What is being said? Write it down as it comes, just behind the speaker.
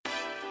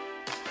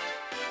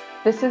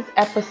This is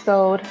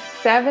episode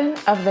 7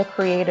 of The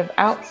Creative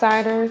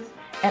Outsiders,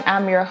 and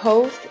I'm your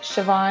host,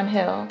 Siobhan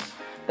Hill.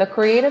 The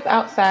Creative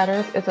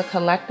Outsiders is a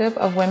collective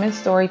of women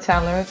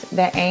storytellers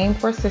that aim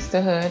for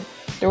sisterhood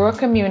through a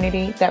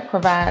community that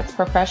provides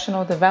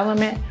professional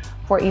development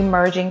for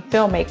emerging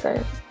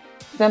filmmakers.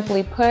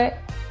 Simply put,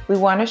 we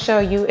want to show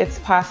you it's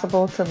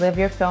possible to live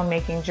your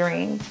filmmaking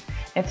dreams.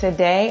 And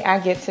today I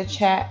get to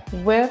chat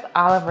with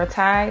Oliver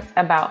Tides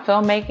about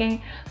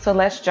filmmaking. So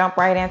let's jump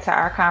right into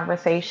our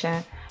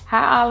conversation.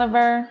 Hi,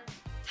 Oliver.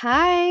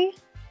 Hi,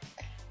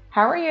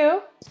 How are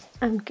you?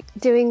 I'm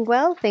doing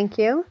well, thank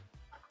you.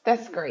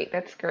 That's great.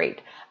 That's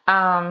great.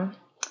 Um,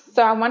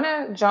 so I want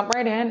to jump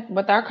right in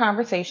with our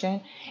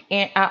conversation.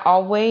 And I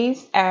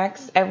always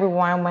ask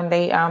everyone when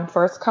they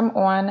first come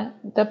on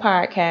the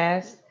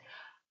podcast,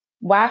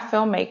 why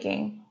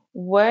filmmaking?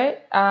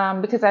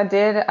 Because I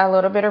did a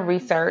little bit of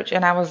research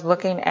and I was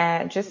looking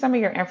at just some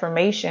of your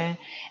information,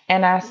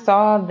 and I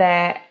saw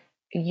that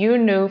you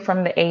knew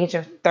from the age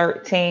of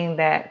 13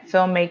 that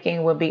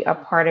filmmaking would be a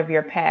part of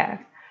your path.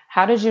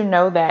 How did you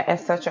know that at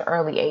such an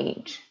early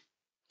age?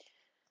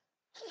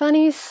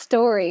 Funny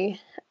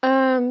story.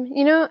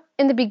 In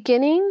the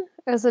beginning,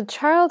 as a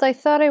child, I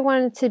thought I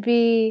wanted to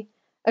be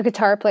a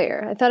guitar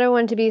player. I thought I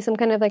wanted to be some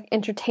kind of like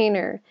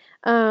entertainer.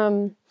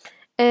 Um,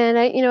 and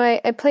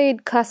I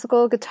played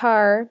classical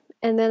guitar,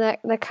 and then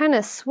that kind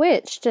of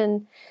switched.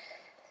 And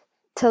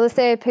till this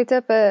day, I picked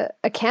up a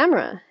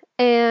camera,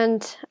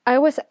 and I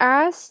was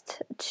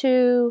asked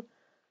to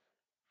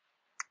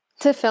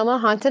film a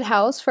haunted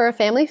house for a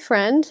family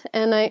friend.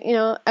 And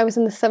I was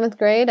in the seventh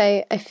grade.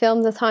 I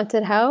filmed this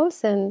haunted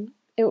house, and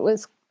it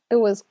was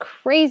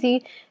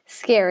crazy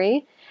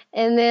scary.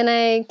 And then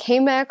I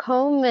came back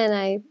home and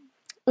I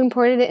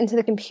imported it into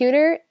the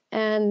computer,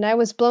 and I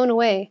was blown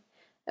away.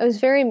 I was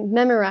very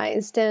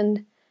memorized,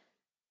 and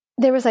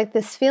there was like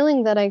this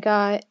feeling that I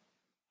got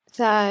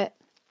that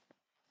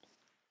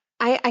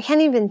I can't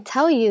even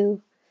tell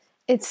you.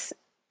 It's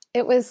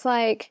it was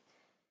like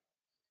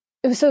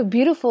it was so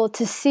beautiful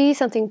to see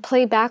something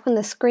play back on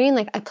the screen.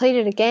 Like I played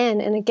it again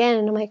and again,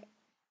 and I'm like,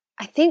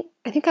 I think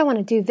I want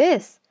to do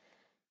this.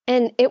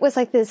 And it was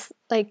like this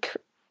like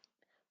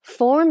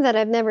form that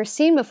I've never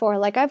seen before.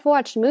 Like I've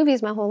watched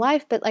movies my whole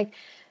life, but like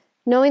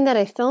knowing that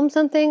I filmed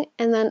something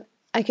and then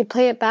I could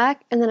play it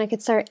back and then I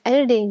could start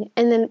editing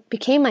and then it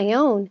became my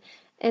own.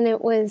 And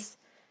it's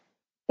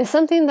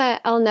something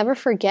that I'll never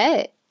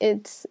forget.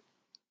 It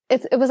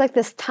was like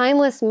this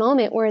timeless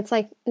moment where it's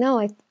like, no,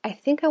 I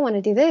think I want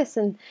to do this.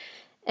 And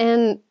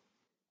And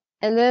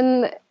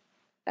then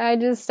I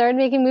just started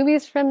making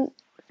movies from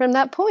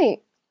that point.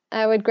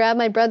 I would grab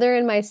my brother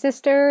and my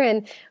sister,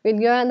 and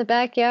we'd go out in the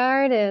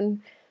backyard and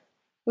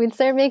we'd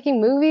start making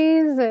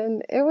movies,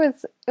 and it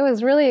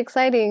was really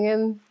exciting.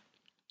 And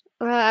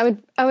I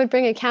would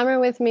bring a camera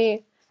with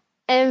me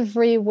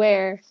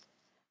everywhere.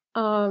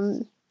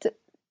 To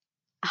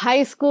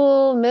high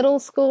school, middle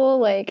school,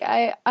 like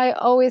I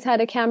always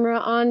had a camera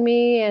on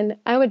me, and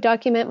I would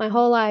document my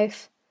whole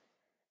life.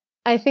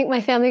 I think my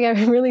family got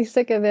really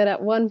sick of it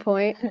at one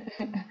point.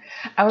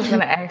 I was going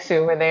to ask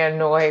you, were they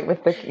annoyed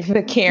with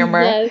the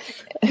camera?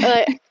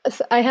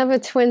 Yes. I have a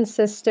twin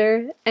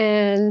sister,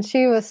 and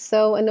she was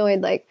so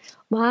annoyed. Like,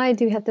 why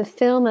do you have to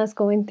film us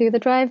going through the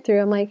drive-through?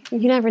 I'm like,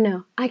 you never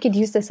know. I could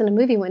use this in a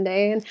movie one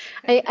day, and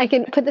I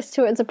can put this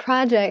towards a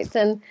project.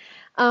 And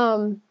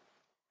um,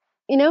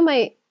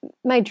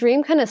 my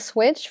dream kind of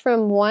switched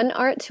from one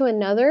art to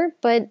another,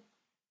 but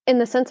in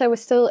the sense I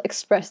was still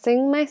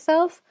expressing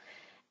myself,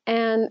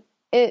 and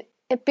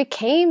it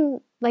became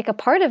like a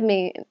part of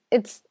me.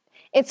 It's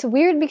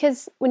weird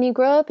because when you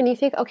grow up and you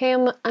think, okay,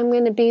 I'm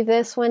going to be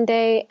this one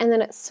day, and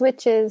then it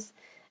switches,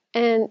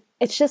 and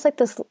it's just like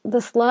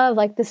this love,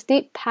 like this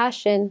deep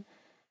passion,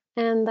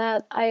 and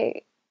that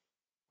I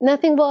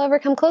nothing will ever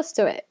come close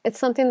to it. It's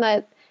something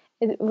that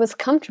it was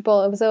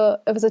comfortable. It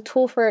was a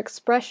tool for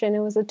expression. It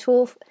was a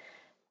tool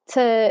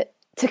to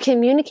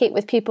communicate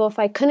with people if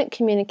I couldn't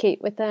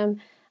communicate with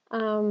them.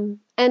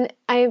 And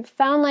I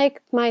found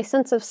like my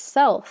sense of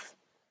self,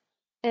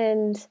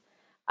 and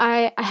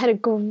I had a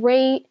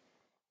great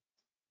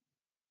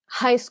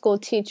high school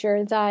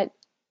teacher that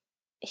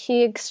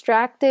he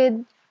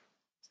extracted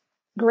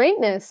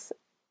greatness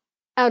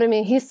out of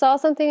me. He saw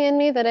something in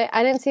me that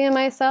I didn't see in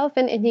myself,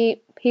 and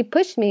he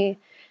pushed me.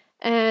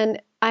 And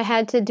I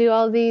had to do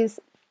all these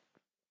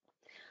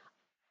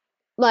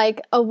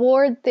like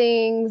award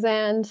things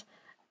and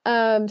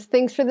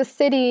things for the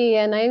city.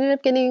 And I ended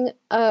up getting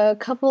a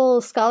couple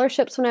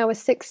scholarships when I was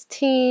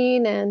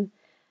 16. And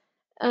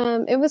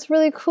it was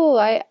really cool.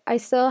 I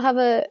still have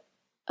a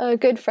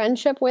good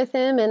friendship with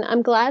him, and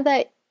I'm glad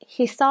that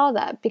he saw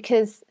that,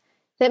 because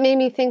that made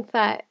me think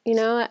that,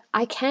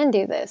 I can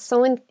do this.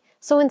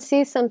 Someone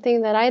sees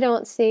something that I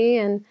don't see,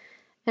 and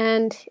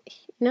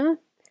you know,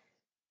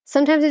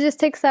 sometimes it just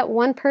takes that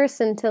one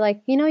person to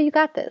like, you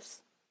got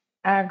this.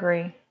 I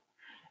agree.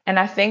 And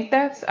I think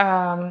that's,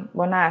 well,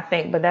 not I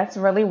think, but that's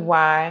really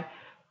why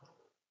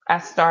I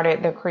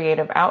started the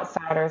Creative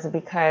Outsiders,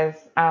 because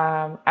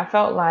I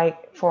felt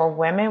like for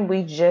women,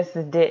 we just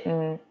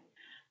didn't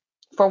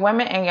for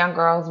women and young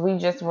girls, we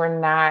just were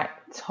not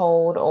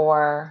told,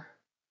 or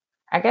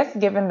I guess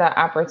given the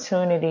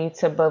opportunity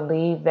to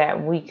believe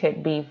that we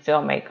could be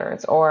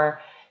filmmakers, or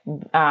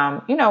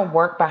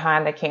work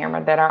behind the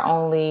camera, that our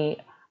only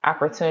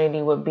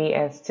opportunity would be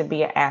as to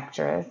be an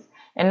actress.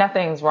 And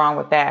nothing's wrong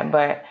with that,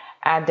 but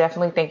I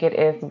definitely think it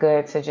is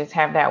good to just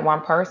have that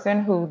one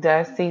person who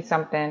does see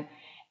something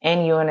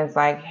in you and is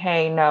like,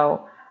 hey,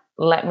 no,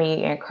 let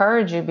me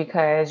encourage you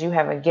because you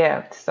have a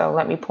gift. So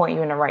let me point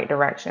you in the right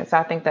direction. So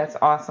I think that's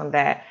awesome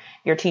that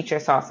your teacher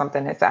saw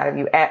something inside of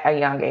you at a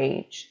young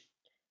age.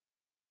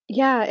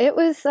 Yeah, it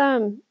was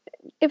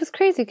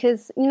crazy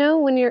because you know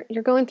when you're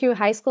going through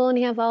high school and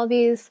you have all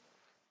these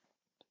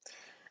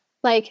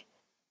like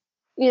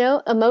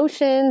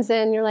emotions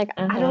and you're like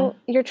I Hmm. don't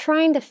you're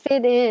trying to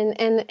fit in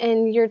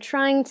and you're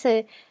trying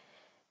to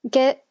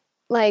get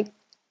like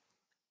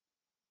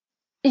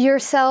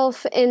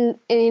yourself in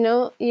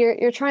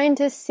you're trying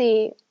to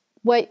see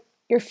what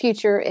your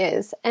future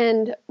is,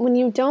 and when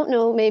you don't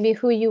know maybe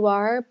who you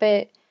are,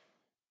 but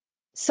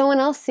someone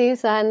else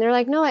sees that and they're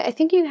like, no, I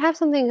think you have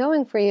something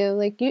going for you,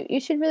 like you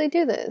should really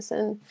do this.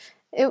 And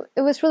it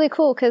was really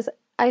cool because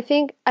I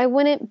think I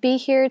wouldn't be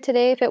here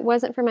today if it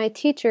wasn't for my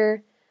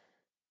teacher.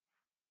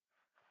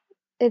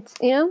 It's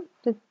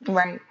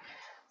Right.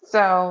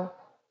 So,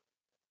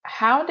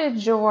 how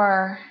did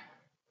your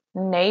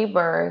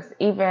neighbors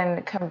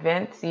even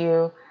convince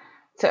you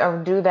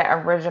to do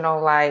that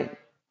original like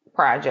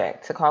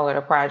project, to call it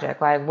a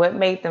project? Like, what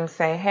made them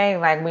say, hey,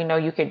 like, we know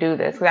you could do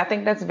this? Because I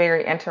think that's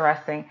very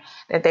interesting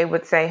that they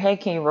would say, hey,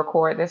 can you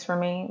record this for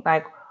me?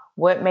 Like,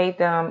 what made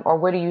them, or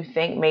what do you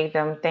think made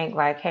them think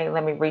like, hey,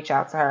 let me reach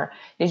out to her?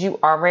 Did you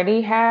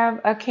already have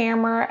a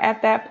camera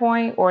at that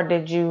point, or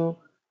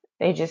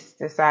they just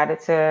decided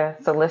to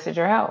solicit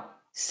your help?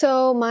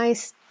 so my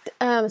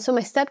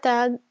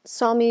stepdad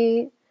saw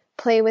me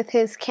play with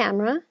his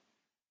camera,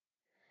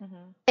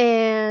 Hmm.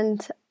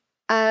 and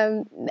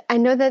um, I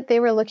know that they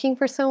were looking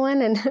for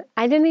someone, and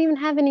I didn't even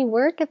have any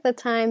work at the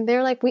time.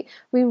 They're like, we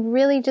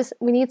really just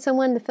we need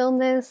someone to film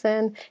this,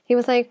 and he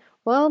was like,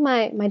 well,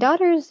 my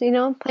daughter's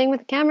playing with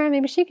the camera,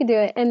 maybe she could do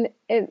it, and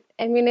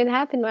I mean it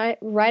happened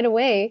right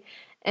away,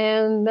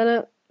 and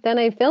then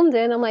I filmed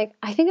it, and I'm like,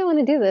 I think I want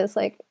to do this,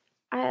 like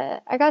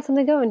I got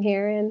something going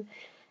here,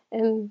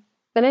 and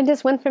then I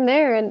just went from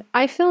there, and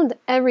I filmed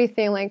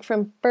everything like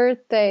from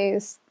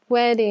birthdays,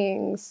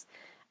 weddings.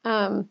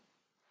 Um,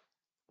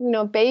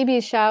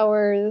 baby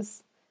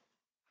showers,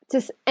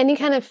 just any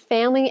kind of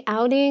family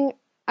outing,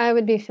 I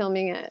would be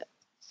filming it.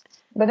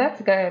 But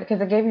that's good because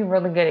it gave you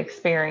really good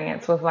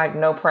experience with like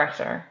no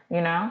pressure,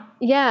 you know?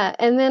 Yeah,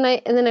 and then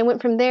I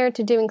went from there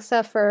to doing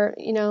stuff for,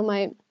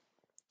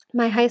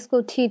 my high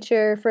school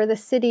teacher, for the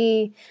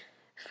city,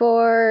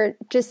 for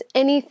just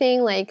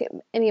anything like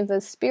any of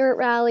those spirit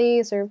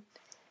rallies or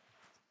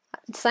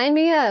sign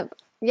me up.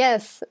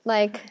 Yes,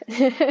 like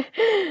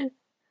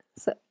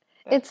so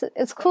it's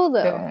That's cool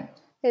though. good.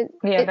 It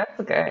Yeah, it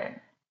that's good.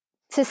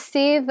 to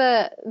see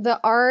the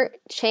art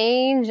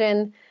change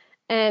and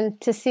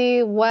to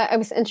see what I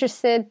was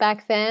interested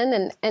back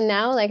then and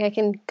now, like I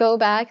can go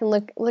back and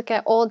look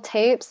at old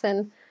tapes,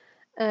 and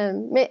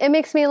it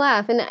makes me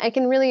laugh and I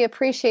can really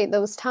appreciate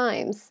those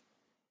times.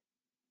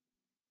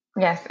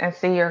 Yes, and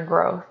see your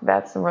growth.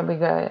 That's really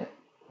good.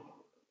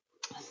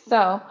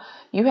 So,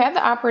 you had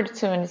the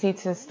opportunity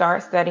to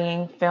start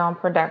studying film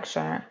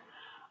production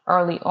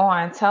early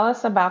on. Tell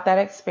us about that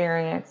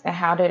experience and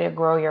how did it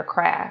grow your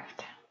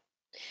craft?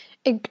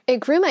 It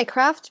grew my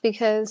craft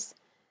because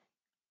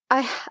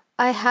I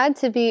I had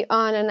to be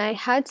on and I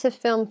had to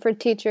film for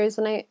teachers,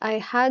 and I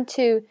had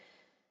to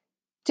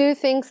do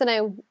things that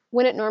I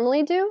wouldn't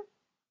normally do,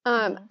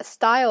 Hmm.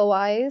 style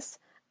wise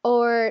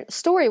or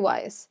story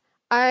wise.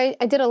 I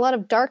did a lot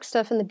of dark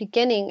stuff in the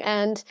beginning,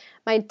 and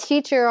my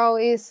teacher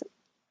always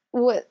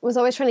was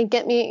always trying to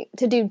get me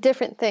to do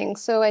different things.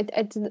 So I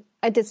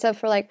did stuff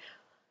for like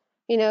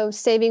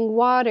saving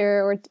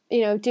water, or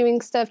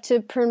doing stuff to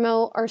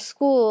promote our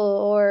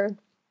school,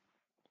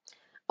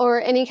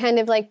 or any kind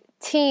of like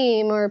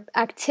team or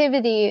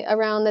activity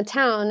around the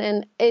town,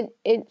 and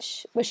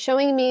it was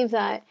showing me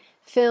that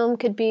film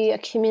could be a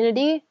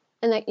community,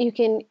 and that you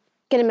can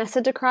get a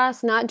message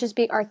across, not just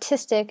be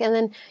artistic, and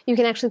then you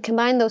can actually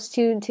combine those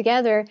two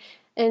together.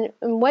 And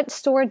what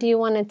story do you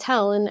want to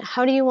tell, and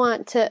how do you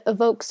want to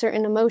evoke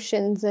certain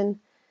emotions, and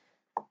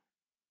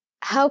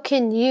how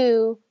can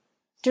you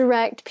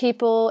direct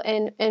people,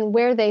 and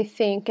where they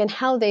think and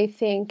how they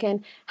think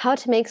and how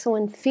to make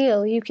someone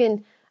feel. You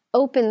can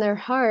open their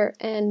heart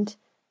and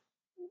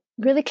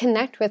really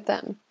connect with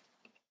them.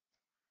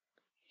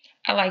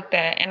 I like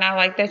that. And I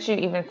like that you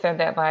even said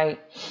that, like,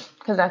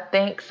 because I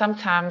think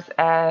sometimes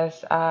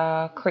as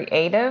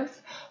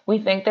creatives, we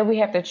think that we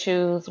have to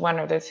choose one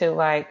or the two.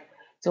 Like,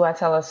 do I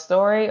tell a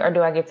story or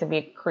do I get to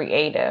be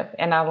creative?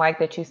 And I like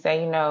that you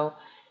say,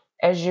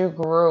 as you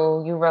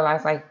grew, you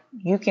realize like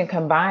you can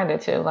combine the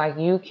two. Like,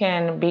 you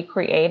can be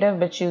creative,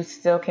 but you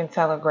still can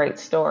tell a great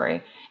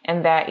story.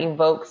 And that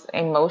evokes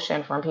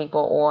emotion from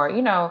people, or,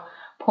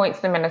 points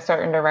them in a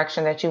certain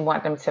direction that you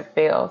want them to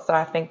feel. So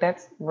I think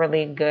that's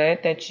really good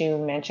that you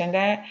mentioned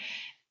that.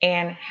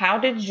 And how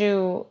did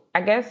you,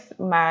 I guess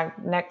my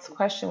next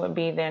question would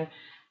be then,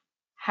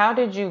 how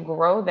did you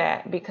grow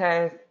that?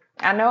 Because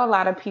I know a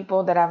lot of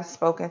people that I've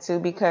spoken to,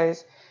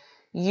 because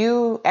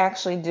you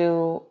actually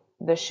do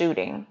the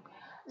shooting.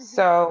 Mm-hmm.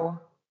 So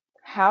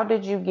how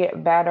did you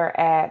get better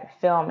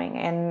at filming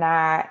and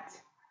not,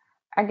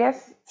 I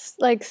guess,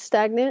 Like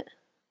stagnant.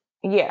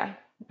 yeah.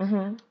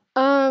 Hmm.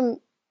 Um,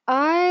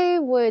 I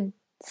would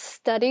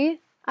study.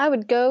 I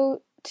would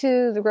go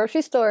to the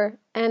grocery store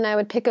and I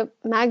would pick up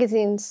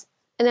magazines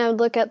and I would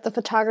look at the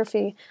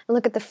photography and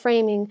look at the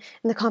framing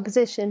and the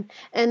composition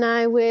and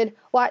I would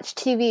watch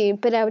TV,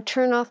 but I would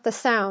turn off the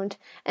sound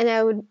and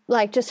I would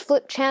like just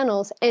flip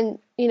channels and,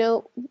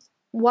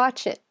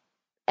 watch it.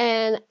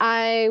 And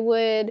I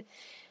would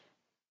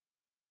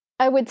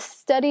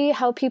study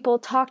how people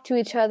talk to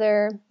each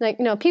other, like,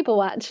 people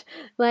watch,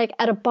 like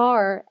at a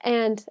bar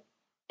and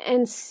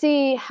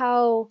see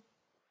how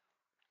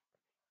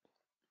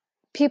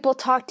people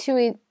talk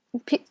to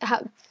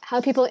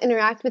how people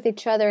interact with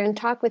each other and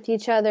talk with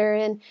each other.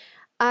 And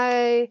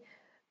I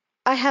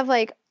I have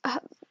like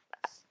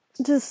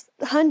just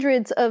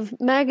hundreds of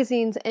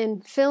magazines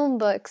and film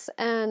books,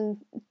 and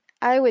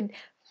I would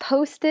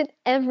post it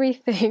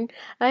everything.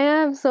 I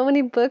have so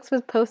many books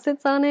with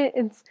post-its on it.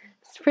 It's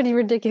pretty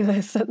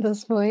ridiculous at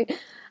this point.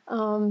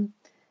 Um,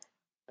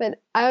 but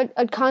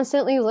I'd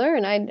constantly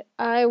learn.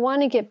 I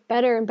want to get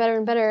better and better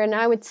and better, and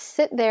I would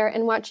sit there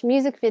and watch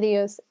music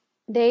videos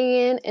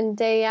day in and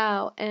day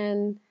out,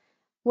 and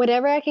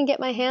whatever I can get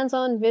my hands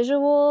on,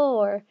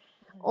 visual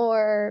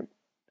or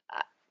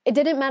it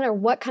didn't matter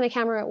what kind of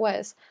camera it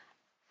was.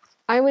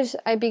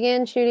 I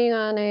began shooting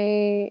on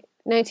a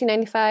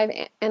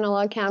 1995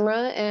 analog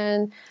camera,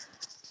 and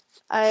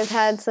I've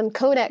had some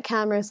Kodak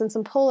cameras and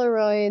some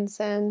Polaroids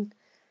and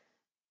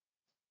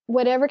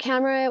whatever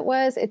camera it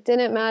was, it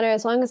didn't matter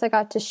as long as I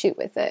got to shoot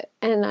with it.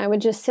 And I would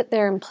just sit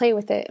there and play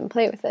with it and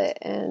play with it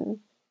and,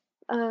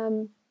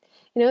 um,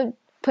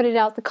 put it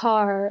out the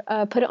car,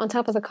 put it on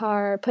top of the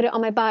car, put it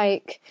on my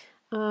bike,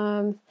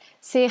 um,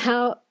 see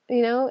how,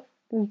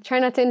 try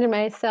not to injure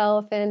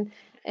myself and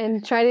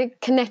try to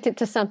connect it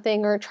to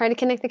something or try to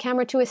connect the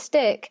camera to a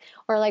stick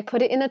or like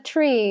put it in a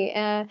tree.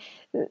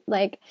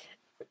 Like,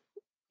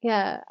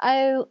 yeah,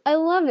 I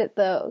love it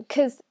though,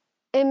 because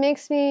it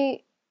makes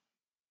me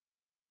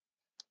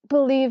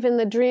believe in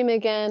the dream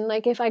again.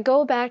 Like if I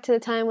go back to the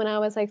time when I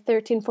was like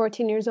 13,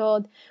 14 years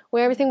old,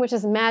 where everything was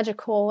just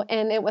magical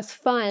and it was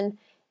fun,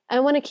 I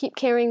want to keep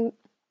carrying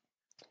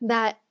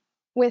that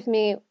with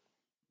me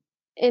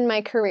in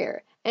my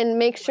career and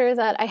make sure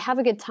that I have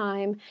a good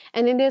time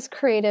and it is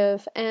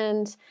creative.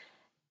 And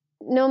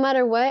no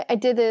matter what, I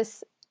did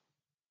this.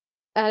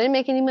 I didn't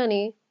make any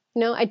money.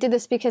 I did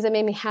this because it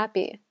made me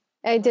happy.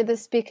 I did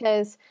this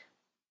because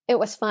it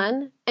was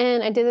fun,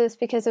 and I did this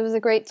because it was a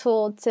great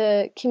tool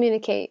to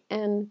communicate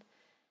and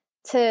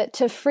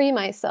to free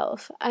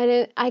myself.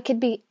 I could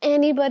be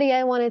anybody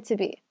I wanted to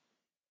be.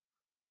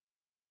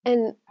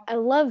 And I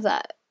love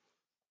that.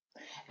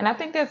 And I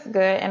think that's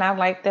good. And I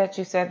like that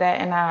you said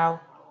that. And I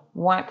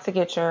want to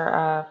get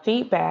your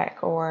feedback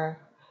or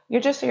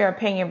your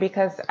opinion,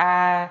 because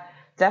I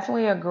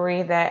definitely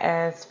agree that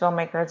as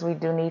filmmakers, we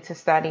do need to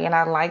study. And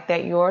I like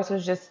that yours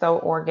was just so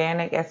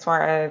organic as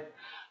far as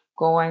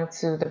going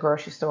to the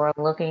grocery store,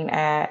 looking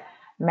at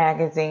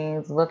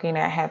magazines, looking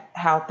at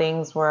how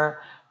things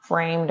were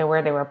framed and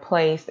where they were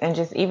placed, and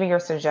just even your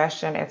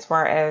suggestion as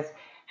far as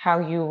how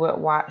you would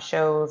watch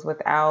shows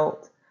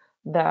without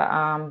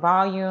the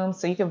volume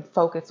so you can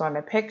focus on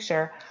the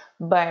picture.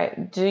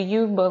 But do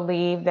you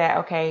believe that,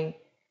 okay,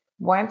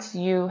 once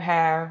you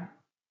have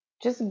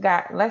just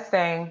got, let's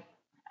say,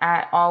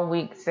 I all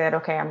week said,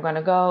 okay, I'm going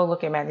to go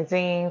look at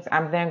magazines.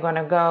 I'm then going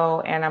to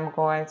go and I'm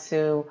going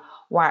to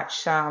watch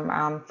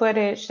some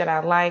footage that I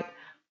like.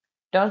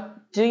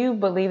 Do you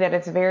believe that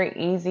it's very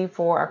easy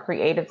for a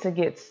creative to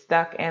get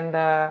stuck in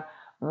the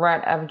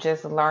rut of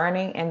just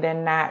learning and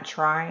then not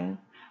trying?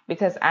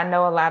 Because I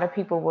know a lot of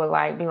people will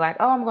like be like,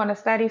 oh, I'm going to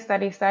study,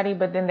 study, study,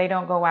 but then they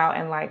don't go out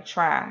and like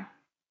try.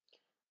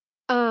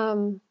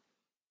 Um,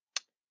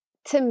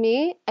 to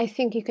me, I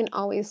think you can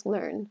always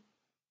learn,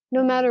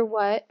 no matter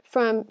what,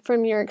 from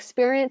your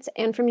experience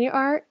and from your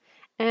art.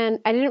 And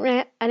I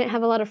didn't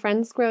have a lot of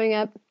friends growing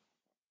up,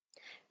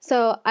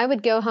 so I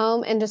would go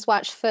home and just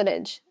watch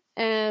footage,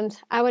 and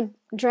I would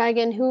drag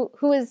in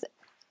who's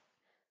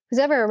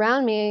ever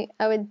around me.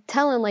 I would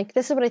tell him like,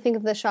 this is what I think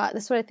of the shot.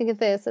 This is what I think of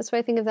this. This is what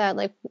I think of that.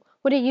 Like,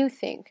 what do you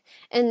think?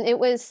 And it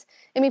was,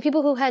 I mean,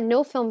 people who had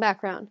no film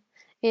background.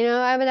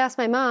 I would ask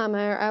my mom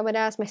or I would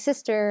ask my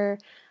sister,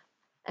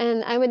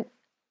 and I would,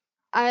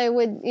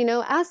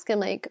 ask him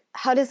like,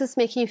 how does this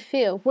make you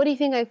feel? What do you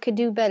think I could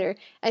do better?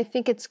 I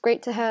think it's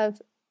great to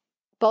have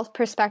both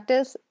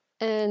perspectives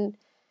and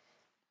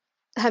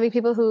having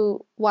people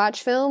who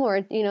watch film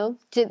or,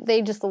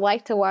 they just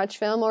like to watch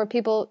film or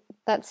people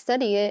that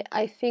study it.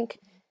 I think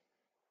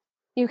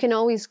you can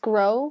always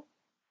grow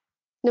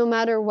no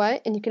matter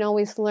what, and you can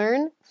always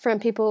learn from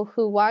people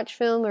who watch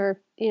film or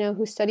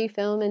who study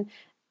film. And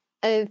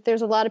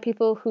there's a lot of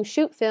people who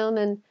shoot film,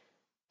 and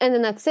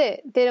then that's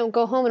it. They don't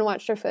go home and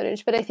watch their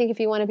footage. But I think if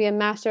you want to be a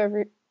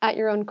master at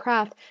your own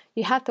craft,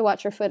 you have to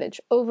watch your footage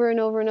over and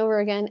over and over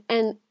again,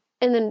 and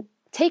then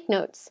take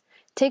notes.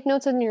 Take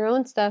notes on your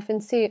own stuff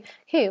and see,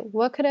 hey,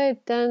 what could I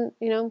have done,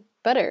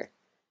 better?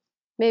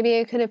 Maybe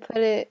I could have put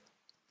it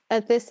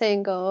at this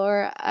angle,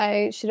 or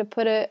I should have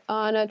put it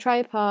on a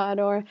tripod,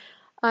 or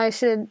I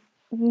should have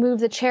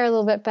moved the chair a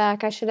little bit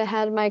back. I should have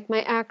had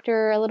my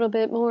actor a little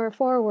bit more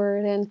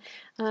forward, and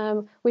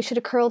we should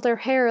have curled their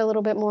hair a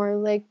little bit more.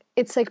 Like,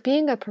 it's like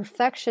being a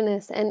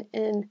perfectionist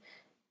and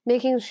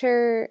making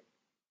sure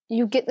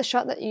you get the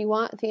shot that you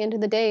want at the end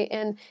of the day.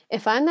 And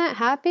if I'm not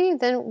happy,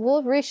 then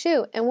we'll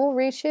reshoot and we'll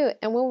reshoot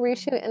and we'll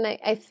reshoot. And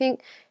I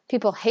think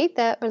people hate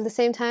that, but at the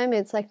same time,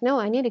 it's like, no,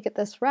 I need to get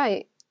this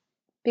right,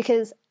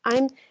 because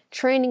I'm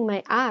training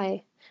my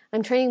eye,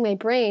 I'm training my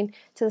brain.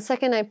 So the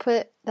second I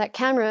put that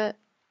camera,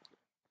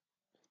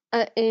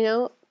 up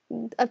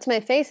to my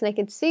face, and I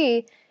could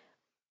see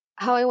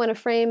how I want to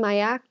frame my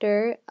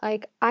actor,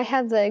 like I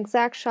have the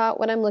exact shot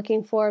what I'm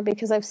looking for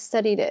because I've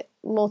studied it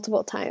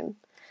multiple time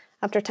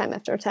after time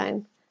after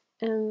time,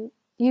 and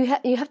you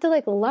have to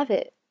like love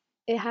it.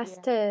 It has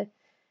Yeah. to,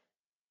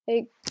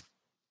 like,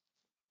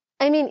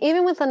 I mean,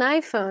 even with an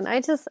iPhone, I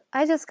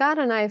just got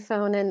an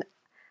iPhone, and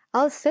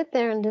I'll sit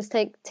there and just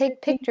take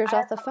pictures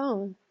off the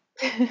phone.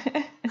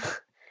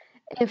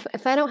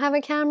 If I don't have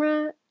a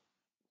camera,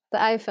 the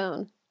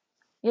iPhone.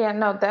 Yeah,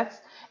 no,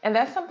 that's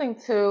something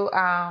too.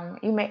 I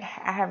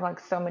have like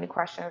so many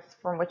questions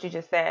from what you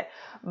just said,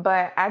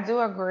 but I do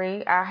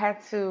agree. I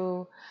had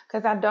to,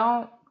 because I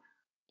don't,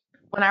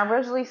 when I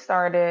originally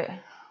started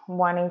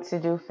wanting to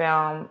do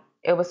film,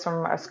 it was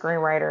from a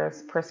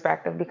screenwriter's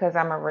perspective because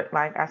I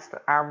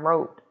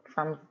wrote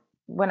from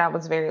when I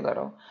was very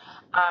little.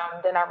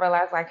 Then I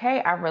realized like, hey,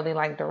 I really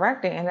like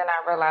directing, and then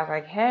I realized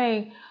like,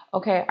 hey,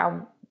 okay, I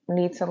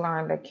need to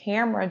learn the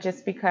camera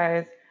just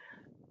because,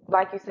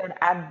 like you said,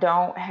 I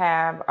don't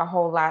have a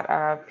whole lot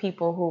of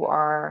people who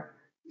are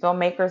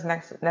filmmakers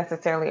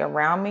necessarily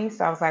around me.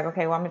 So I was like,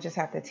 okay, well, I'm gonna just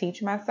have to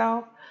teach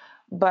myself.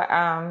 But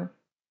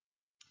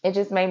it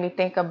just made me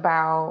think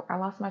about, I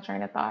lost my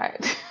train of thought.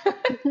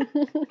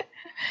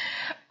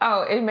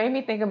 Oh, it made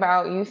me think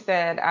about, you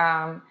said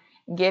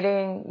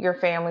getting your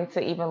family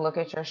to even look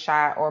at your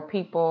shot, or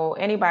people,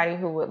 anybody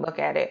who would look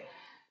at it.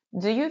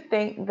 Do you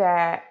think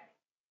that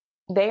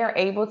they are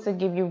able to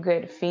give you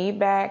good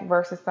feedback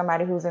versus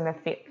somebody who's in the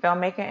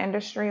filmmaking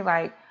industry?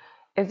 Like,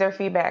 is their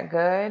feedback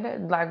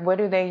good? Like, what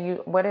do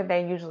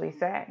they usually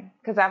say?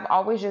 Because I've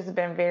always just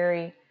been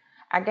very,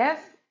 I guess.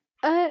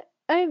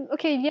 I'm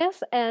okay.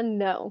 Yes and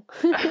no.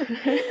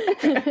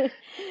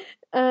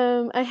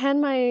 I had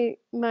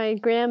my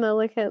grandma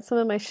look at some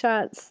of my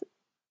shots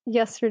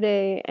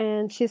yesterday,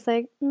 and she's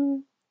like,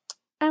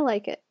 "I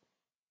like it."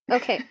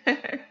 Okay,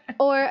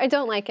 or I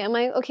don't like it. I'm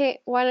like, "Okay,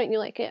 why don't you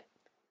like it?"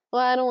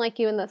 Well, I don't like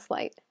you in this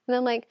light, and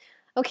I'm like,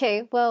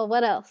 "Okay, well,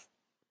 what else?"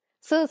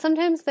 So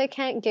sometimes they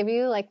can't give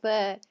you like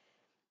what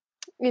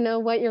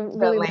you're The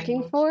really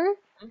looking language. for,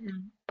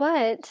 Mhm.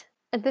 but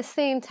at the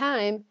same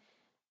time,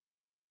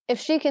 if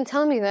she can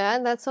tell me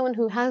that that's someone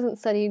who hasn't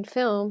studied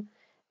film,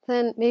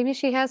 then maybe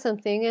she has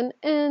something.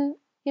 And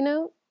you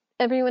know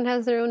everyone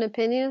has their own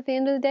opinion at the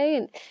end of the day,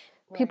 and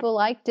Right. people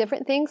like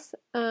different things.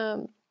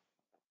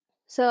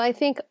 So I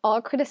think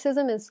all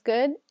criticism is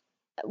good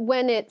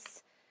when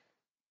it's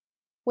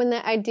when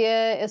the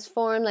idea is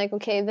formed, like,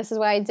 okay, this is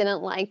why I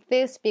didn't like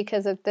this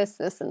because of this,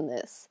 this, and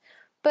this.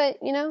 But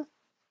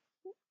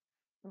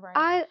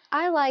Right.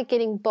 I like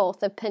getting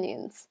both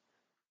opinions.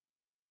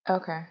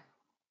 Okay.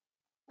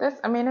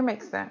 I mean, it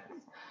makes sense.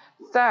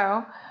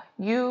 So,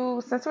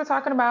 since we're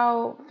talking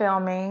about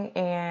filming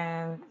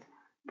and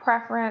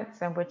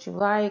preference and what you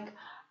like,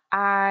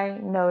 I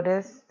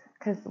noticed,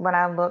 because when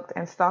I looked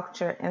and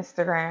stalked your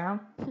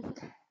Instagram,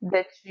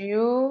 that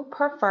you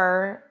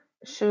prefer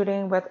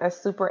shooting with a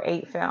Super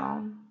 8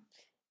 film.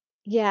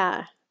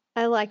 Yeah,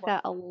 I like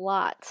that a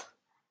lot.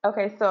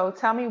 Okay, so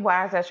tell me,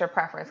 why is that your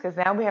preference? Because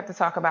now we have to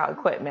talk about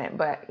equipment,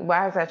 but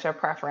why is that your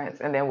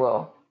preference? And then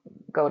we'll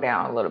go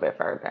down a little bit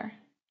further.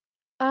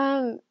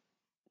 Um,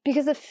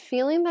 because the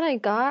feeling that I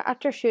got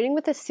after shooting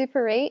with the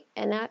Super 8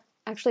 and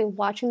actually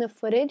watching the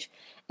footage,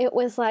 it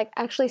was like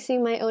actually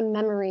seeing my own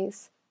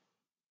memories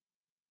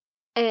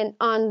and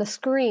on the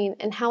screen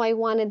and how I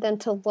wanted them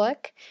to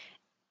look.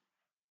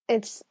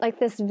 It's like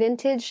this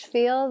vintage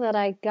feel that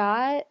I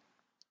got,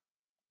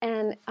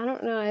 and I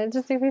don't know, it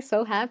just makes me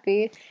so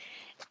happy.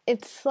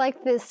 It's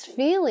like this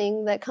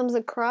feeling that comes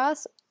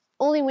across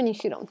only when you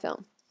shoot on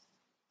film.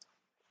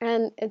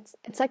 And it's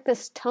like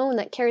this tone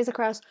that carries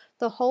across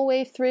the whole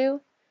way through.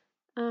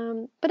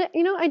 But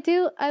I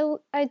do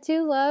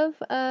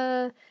love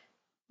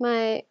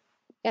my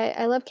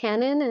I love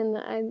Canon,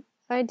 and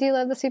I do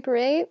love the Super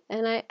 8,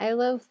 and I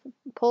love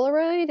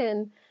Polaroid,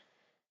 and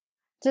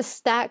just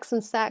stacks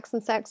and stacks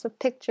and stacks of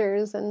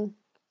pictures. And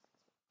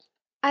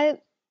I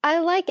I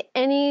like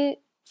any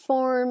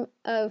form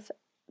of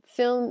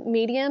film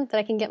medium that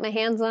I can get my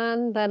hands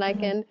on, that I Mhm.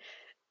 can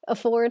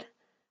afford.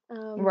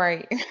 Um,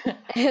 Right.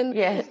 and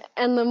Yes.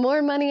 and the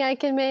more money I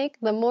can make,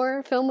 the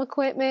more film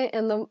equipment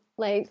and the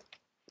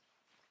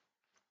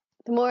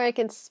more I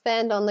can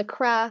spend on the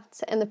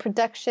craft and the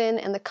production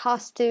and the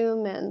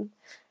costume. And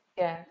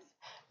Yes.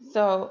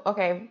 So,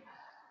 okay,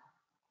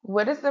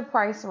 what is the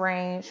price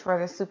range for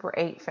the Super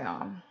 8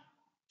 film?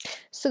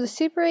 so the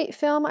Super 8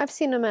 film, I've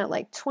seen them at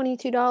like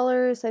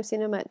 $22. I've seen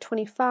them at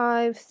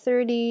 25,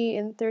 30,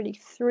 and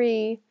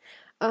 33.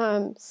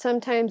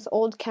 Sometimes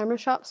old camera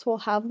shops will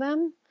have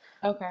them.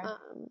 Okay.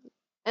 Um,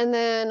 and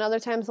then other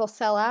times they'll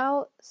sell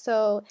out.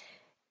 So,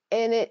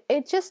 and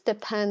it just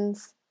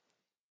depends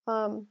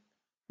um,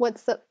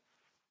 what's the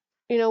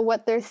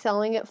what they're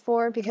selling it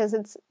for, because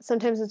it's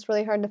sometimes it's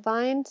really hard to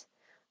find.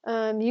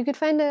 You could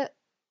find it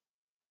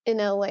in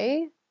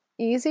LA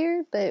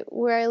easier, but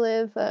where I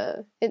live,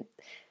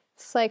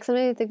 it's like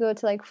sometimes you have to go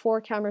to like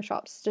four camera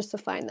shops just to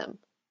find them.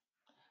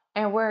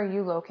 And where are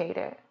you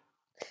located?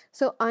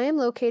 So I am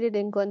located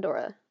in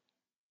Glendora.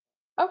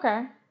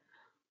 Okay.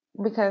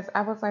 Because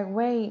I was like,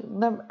 wait, I'm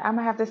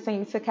gonna have to send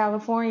you to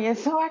California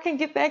so I can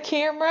get that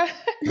camera.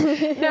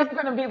 Now I'm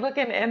gonna be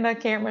looking in the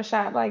camera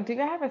shop, like, do you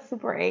have a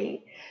Super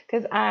 8?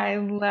 Because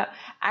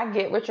I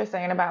get what you're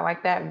saying about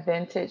like that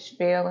vintage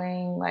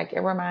feeling. Like it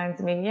reminds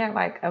me, yeah,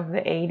 like of the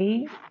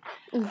 '80s.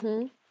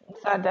 hmm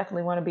So I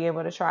definitely want to be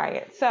able to try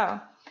it. So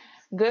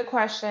good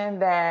question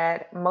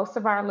that most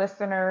of our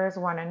listeners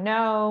want to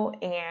know,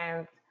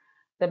 and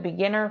the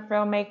beginner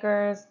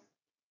filmmakers,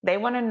 they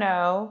want to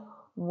know,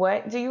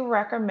 what do you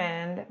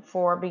recommend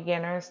for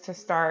beginners to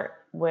start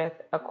with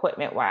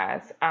equipment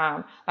wise?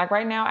 Like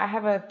right now, I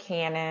have a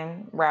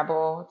Canon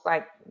Rebel. It's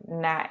like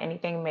not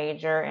anything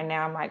major, and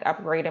now I'm like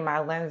upgrading my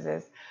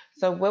lenses.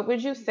 So, what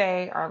would you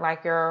say are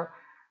like your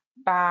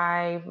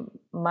five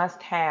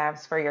must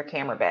haves for your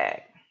camera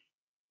bag?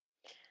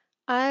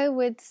 I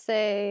would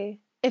say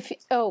if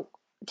oh,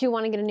 do you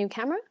want to get a new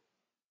camera?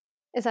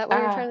 Is that what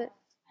you're Uh, trying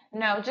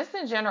no, just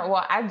in general.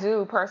 Well, I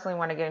do personally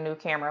want to get a new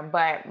camera,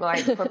 but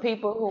like for to?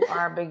 people who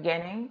are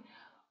beginning,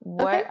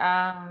 Okay.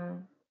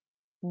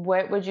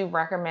 what would you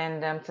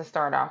recommend them to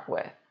start off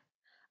with?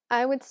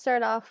 I would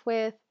start off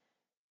with,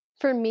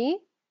 for me,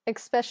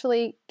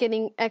 especially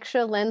getting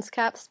extra lens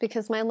caps,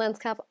 because my lens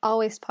cap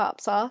always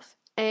pops off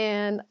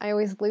and I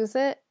always lose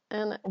it,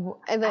 and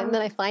then I'm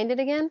I find it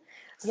again.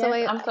 So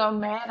Yes, I I'm so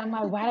mad. I'm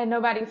like, why did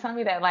nobody tell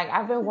me that? Like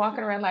I've been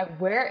walking around like,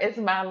 where is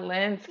my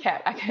lens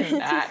cap? I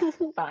cannot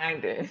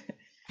find it.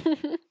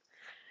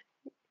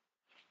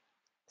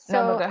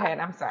 No, but so go ahead.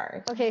 I'm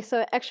sorry. okay,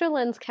 so extra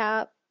lens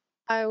cap,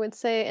 I would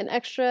say an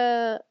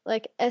extra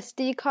like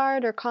SD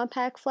card or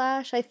compact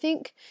flash. I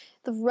think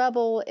the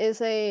Rebel is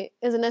an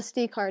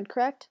SD card,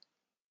 correct?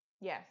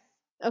 Yes.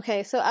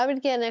 Okay, so I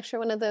would get an extra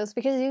one of those,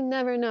 because you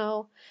never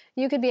know.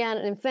 You could be at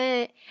an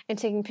event and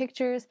taking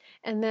pictures,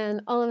 and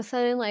then all of a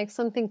sudden, like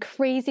something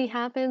crazy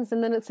happens,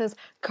 and then it says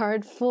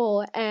card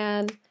full,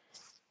 and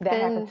That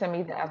happened then to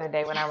me the other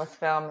day when I was yes.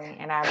 filming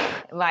and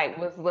I like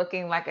was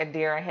looking like a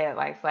deer in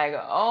headlights, like,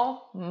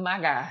 oh my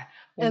God,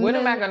 And what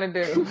am I then gonna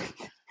do?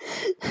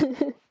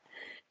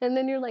 and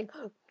then you're like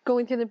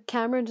going through the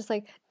camera and just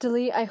like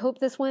delete. I hope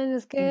this one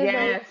is good.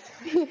 Like,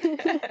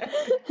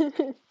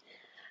 Yes.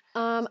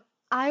 um,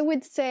 I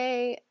would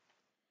say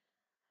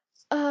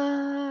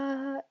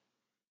uh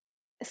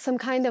some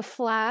kind of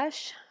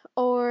flash,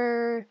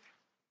 or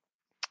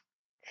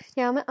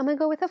yeah, I'm gonna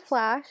go with a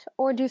flash,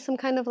 or do some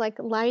kind of like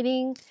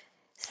lighting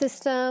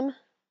system.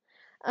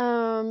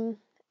 Um,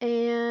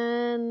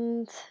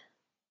 and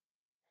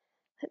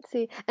let's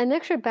see, an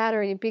extra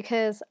battery,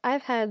 because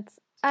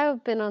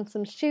I've been on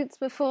some shoots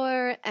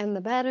before and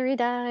the battery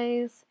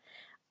dies.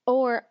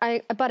 Or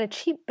I bought a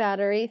cheap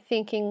battery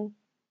thinking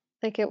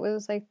like it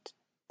was like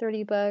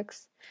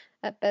 $30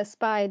 at Best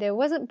Buy. There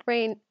wasn't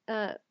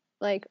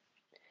like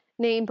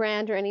name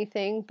brand or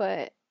anything,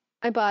 but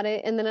I bought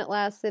it and then it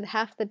lasted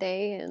half the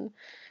day. And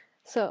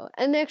so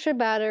an extra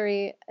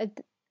battery,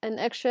 an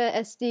extra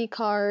SD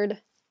card,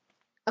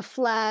 a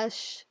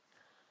flash.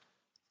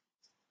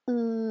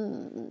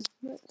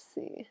 Let's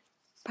see.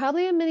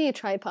 Probably a mini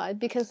tripod,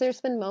 because there's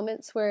been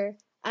moments where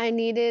I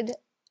needed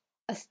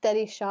a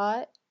steady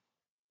shot,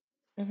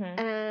 Hmm.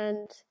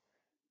 and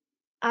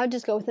I would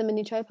just go with a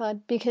mini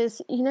tripod,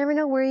 because you never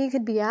know where you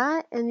could be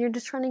at and you're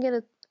just trying to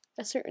get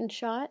a certain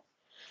shot.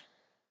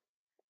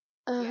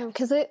 Yes.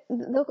 Because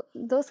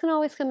those can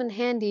always come in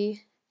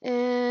handy.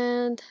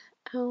 And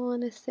I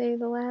want to say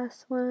the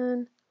last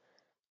one,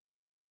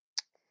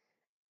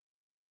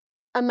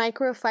 a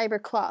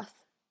microfiber cloth,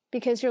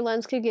 because your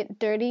lens could get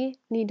dirty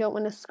and you don't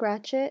want to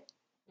scratch it.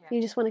 Yes.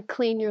 You just want to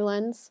clean your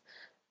lens.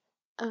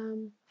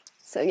 Um,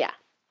 so yeah.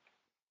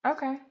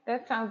 Okay,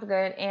 that sounds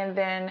good. And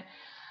then,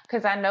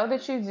 because I know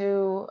that you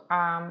do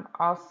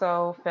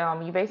also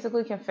film, you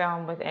basically can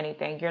film with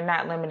anything. You're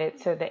not limited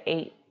to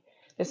the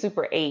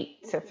Super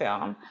 8 to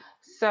film.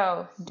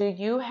 So, do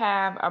you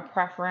have a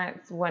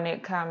preference when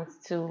it comes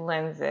to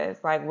lenses?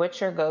 Like, what's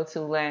your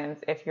go-to lens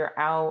if you're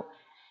out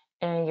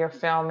and you're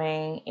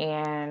filming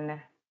and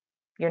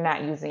you're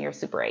not using your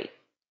Super 8?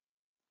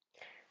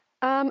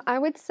 I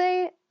would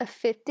say a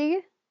 50.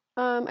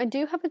 I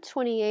do have a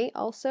 28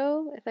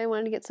 also if I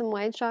wanted to get some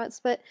wide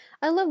shots, but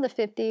I love the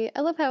 50.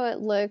 I love how it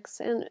looks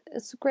and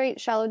it's great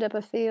shallow depth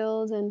of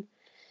field and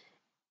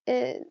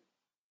it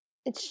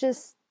it's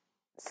just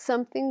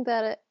something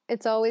that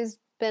it's always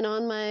been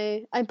on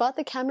my I bought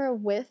the camera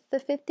with the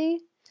 50.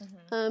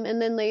 Hmm.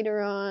 And then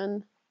later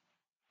on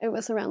it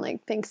was around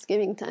like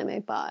Thanksgiving time I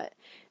bought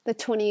the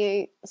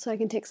 28 so I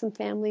can take some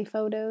family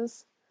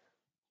photos.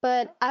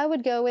 But I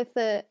would go with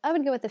the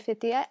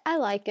 50. I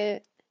like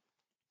it.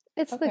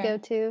 It's the Okay.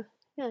 go-to.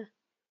 Yeah.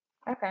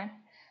 Okay.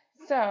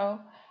 So,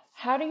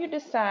 how do you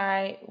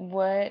decide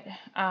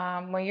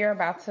when you're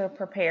about to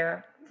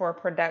prepare for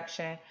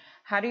production,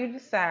 how do you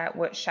decide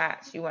what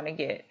shots you want to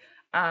get?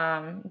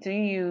 Do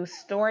you use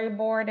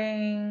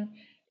storyboarding?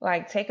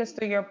 Like, take us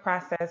through your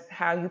process,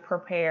 how you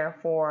prepare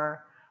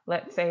for,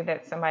 let's say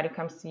that somebody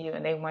comes to you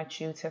and they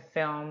want you to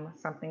film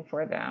something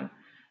for them.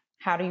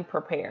 How do you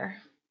prepare?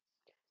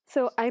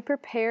 So I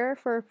prepare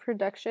for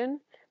production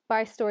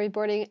by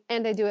storyboarding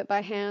and I do it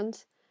by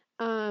hand.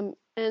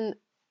 And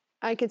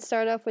I could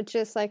start off with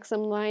just like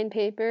some lined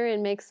paper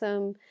and make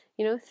some,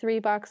 3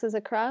 boxes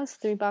across,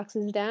 3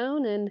 boxes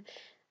down, and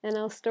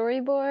I'll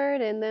storyboard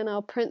and then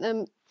I'll print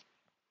them.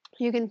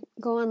 You can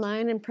go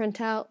online and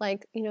print out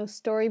like,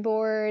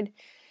 storyboard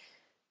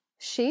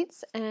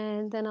sheets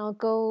and then I'll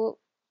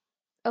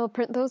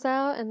print those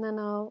out and then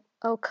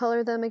I'll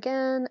color them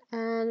again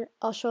and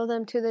I'll show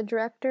them to the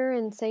director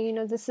and say,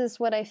 this is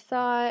what I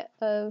thought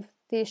of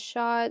these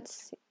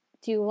shots.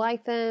 Do you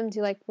like them? Do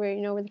you like where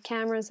the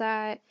camera's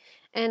at?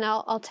 And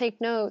I'll take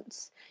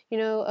notes,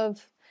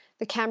 of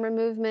the camera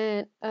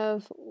movement,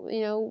 of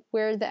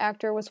where the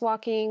actor was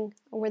walking,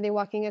 were they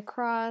walking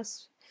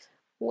across,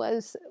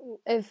 was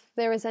if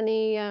there was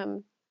any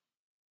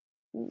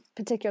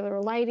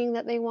particular lighting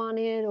that they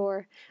wanted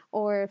or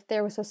if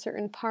there was a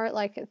certain part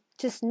like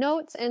just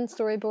notes and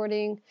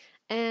storyboarding.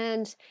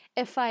 And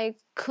if I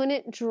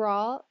couldn't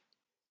draw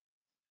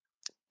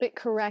it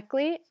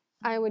correctly,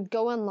 I would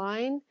go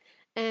online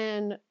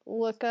and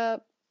look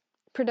up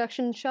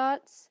production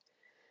shots,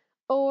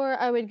 or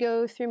I would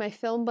go through my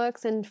film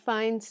books and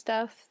find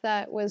stuff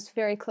that was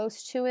very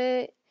close to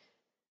it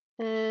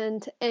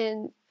and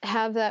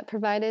have that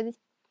provided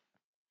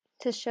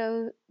to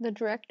show the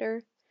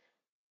director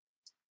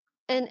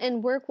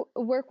and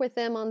work with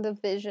them on the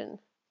vision.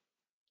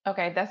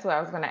 Okay, that's what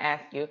I was going to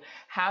ask you.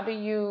 How do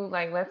you,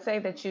 like, let's say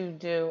that you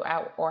do,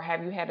 or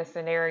have you had a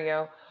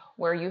scenario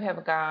where you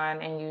have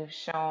gone and you've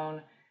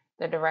shown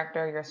the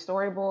director your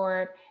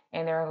storyboard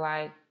and they're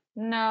like,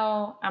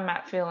 no, I'm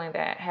not feeling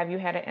that. Have you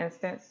had an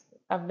instance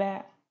of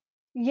that?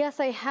 Yes,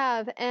 I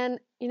have. And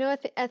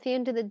at the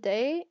end of the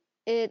day,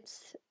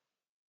 it's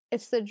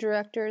the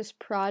director's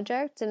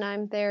project and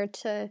I'm there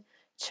to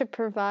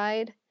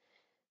provide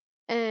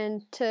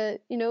and to,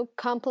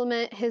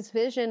 complement his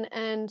vision.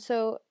 And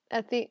so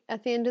at the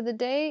end of the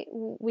day,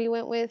 we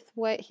went with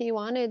what he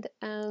wanted.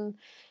 And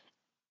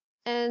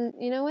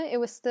you know what? It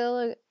was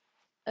still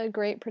a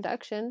great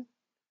production.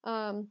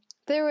 I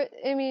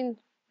mean,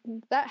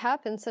 that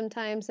happens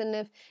sometimes and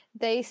if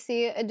they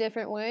see it a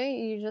different way,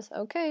 you just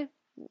okay.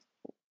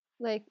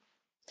 Like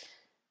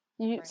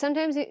you Right.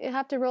 sometimes you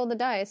have to roll the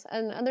dice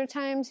and other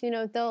times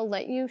they'll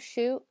let you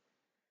shoot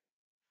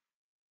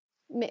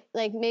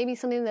like maybe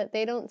something that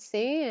they don't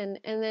see and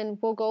then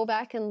we'll go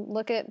back and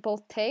look at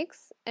both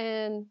takes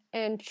and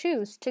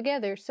choose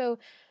together. So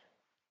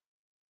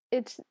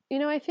it's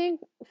I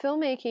think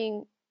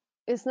filmmaking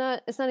is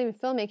not it's not even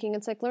filmmaking,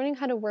 it's like learning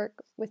how to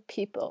work with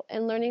people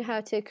and learning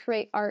how to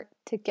create art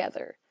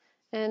together,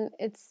 and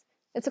it's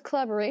a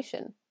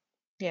collaboration.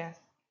 Yes.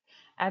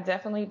 I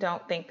definitely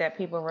don't think that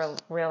people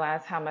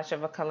realize how much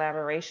of a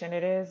collaboration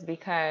it is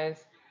because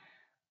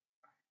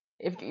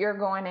if you're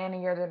going in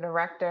and you're the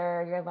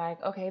director, you're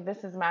like, okay,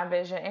 this is my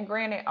vision. And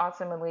granted,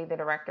 ultimately, the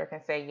director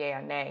can say yay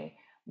or nay.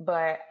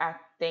 But I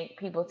think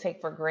people take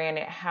for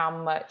granted how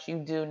much you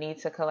do need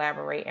to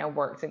collaborate and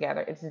work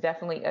together. It's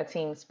definitely a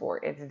team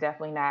sport. It's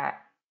definitely not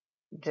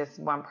just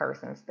one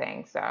person's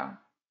thing. So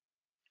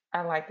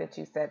I like that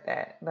you said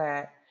that.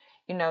 But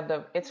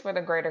it's for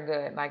the greater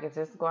good. Like, is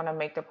this going to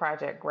make the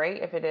project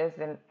great? If it is,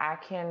 then I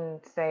can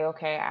say,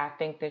 okay, I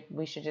think that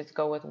we should just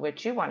go with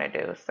what you want to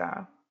do.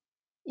 So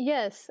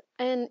Yes,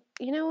 and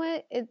you know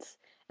what? It's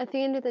at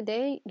the end of the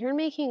day, you're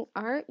making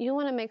art. You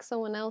want to make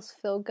someone else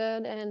feel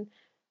good,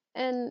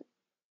 and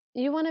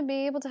you want to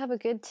be able to have a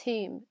good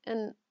team.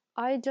 And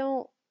I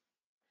don't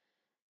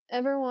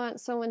ever want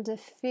someone to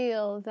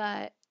feel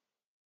that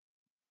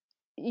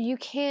you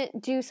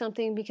can't do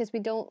something because we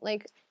don't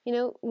like.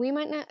 We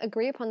might not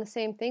agree upon the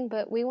same thing,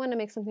 but we want to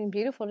make something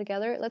beautiful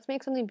together. Let's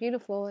make something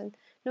beautiful, and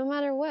no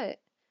matter what,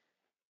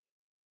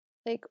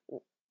 like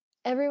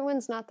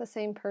everyone's not the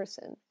same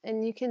person,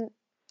 and you can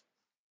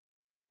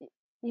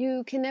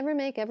never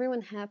make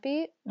everyone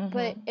happy,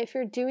 but hmm. if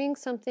you're doing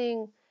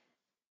something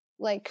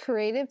like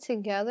creative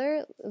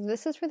together,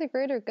 this is for the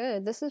greater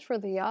good. This is for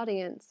the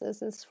audience.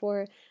 This is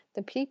for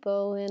the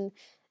people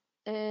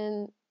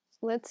and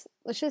let's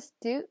just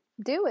do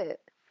it.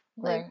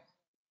 Like Right.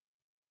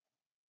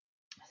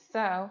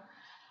 So,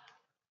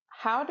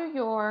 how do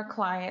your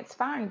clients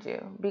find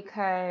you?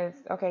 Because,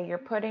 okay, you're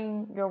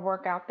putting your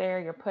work out there,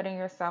 you're putting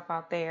yourself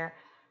out there.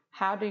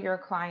 How do your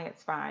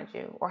clients find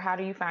you? Or how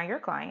do you find your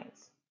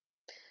clients?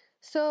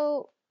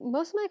 So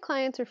most of my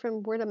clients are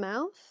from word of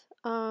mouth,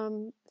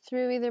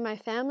 through either my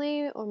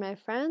family or my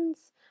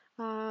friends.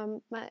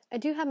 I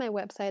do have my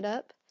website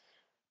up,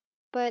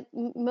 but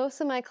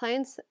most of my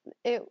clients,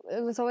 it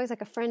was always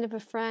like a friend of a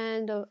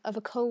friend, of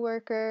a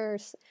coworker,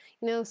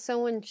 or,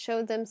 someone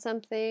showed them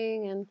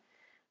something, and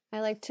I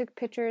like took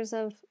pictures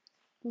of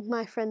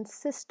my friend's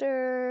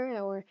sister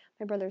or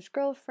my brother's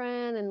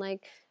girlfriend, and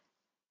like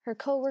her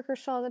coworker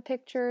saw the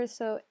picture.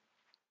 So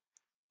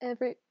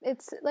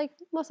it's like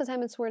most of the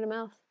time it's word of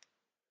mouth.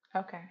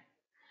 Okay.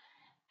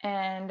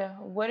 And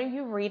what are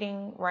you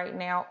reading right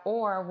now,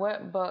 or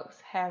what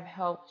books have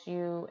helped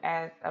you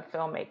as a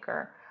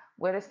filmmaker?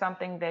 What is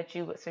something that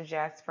you would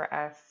suggest for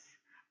us,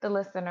 the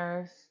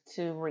listeners,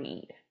 to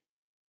read?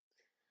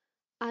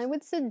 I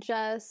would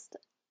suggest,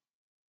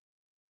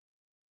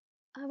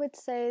 I would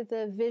say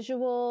the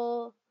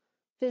visual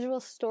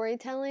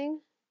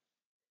storytelling.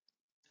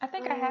 I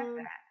think I have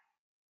Um,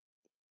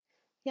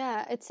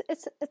 yeah, it's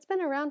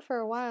been around for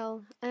a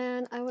while,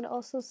 and I would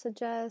also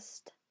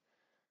suggest.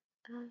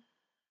 Let's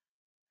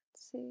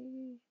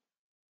see.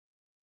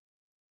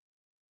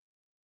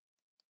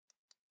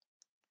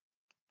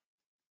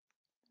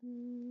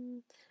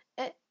 Mm,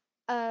 eh,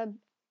 uh,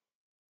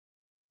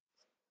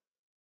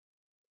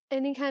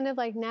 any kind of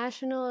like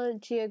National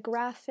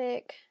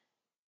Geographic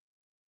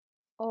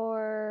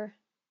or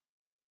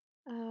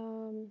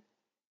um,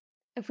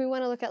 if we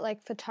want to look at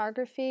like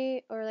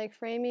photography or like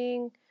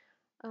framing,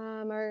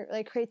 or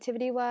like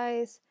creativity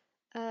wise,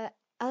 uh,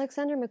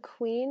 Alexander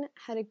McQueen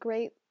had a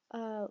great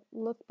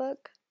lookbook.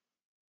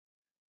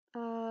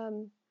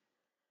 Um,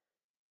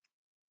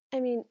 I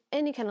mean,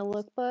 any kind of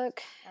lookbook,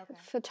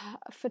 Okay.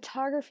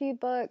 photography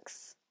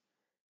books,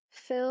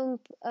 film.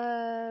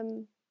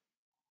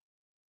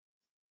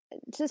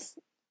 Just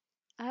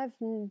I have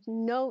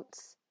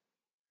notes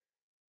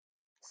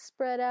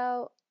spread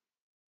out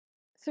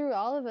through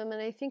all of them,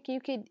 and I think you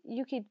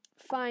could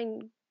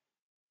find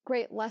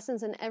great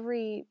lessons in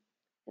every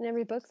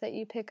book that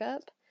you pick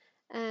up,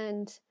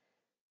 and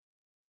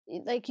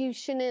like you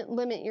shouldn't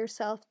limit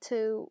yourself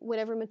to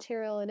whatever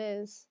material it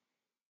is.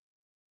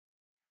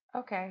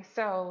 Okay,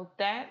 so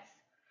that's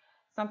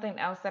something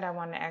else that I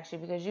wanted to ask you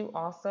because you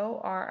also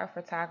are a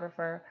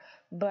photographer,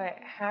 but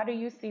how do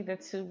you see the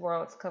two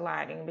worlds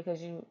colliding?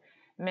 Because you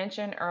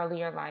mentioned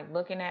earlier, like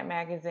looking at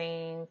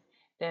magazines,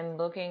 then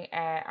looking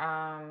at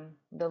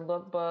the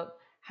lookbook.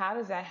 How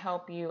does that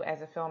help you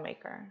as a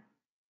filmmaker?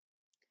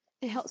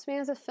 It helps me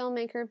as a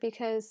filmmaker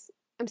because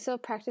I'm still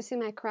practicing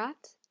my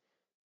craft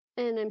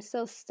and I'm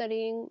still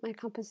studying my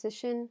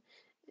composition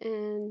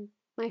and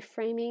my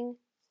framing.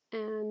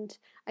 And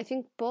I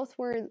think both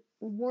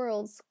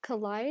worlds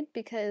collide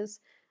because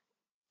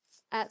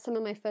at some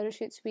of my photo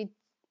shoots,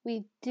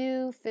 we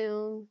do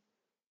film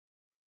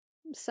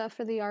stuff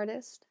for the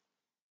artist.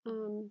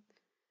 Um,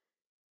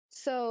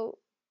 so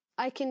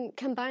I can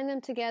combine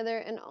them together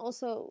and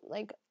also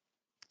like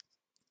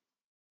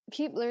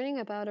keep learning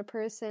about a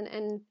person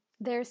and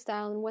their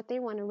style and what they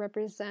want to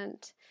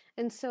represent.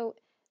 And so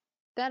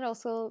that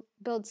also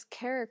builds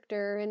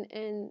character,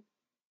 and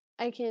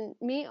I can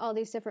meet all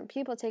these different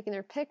people taking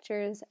their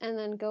pictures and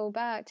then go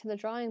back to the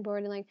drawing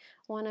board and like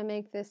want to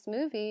make this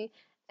movie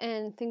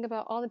and think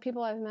about all the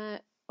people I've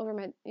met over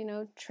my,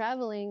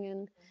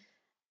 traveling,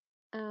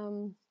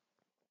 um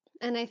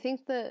and I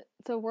think the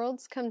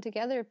worlds come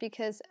together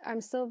because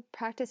I'm still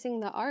practicing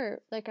the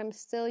art. Like I'm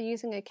still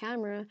using a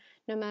camera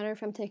no matter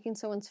if I'm taking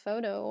someone's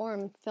photo or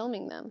I'm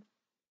filming them.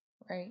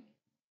 Right.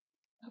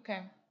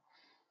 Okay.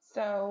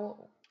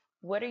 So,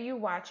 what are you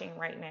watching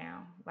right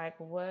now? Like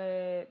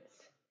what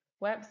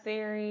web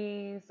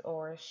series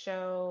or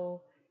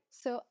show?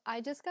 So I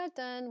just got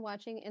done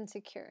watching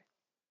Insecure.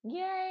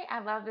 Yay, I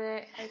love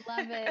it. I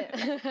love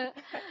it.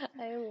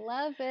 I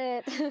love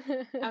it.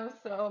 I'm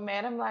so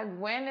mad. I'm like,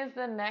 when is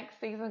the next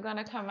season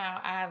gonna come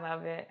out? I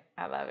love it.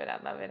 I love it.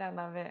 I love it. I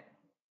love it.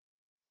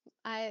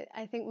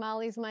 I think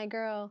Molly's my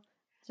girl.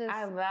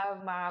 I Just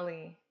love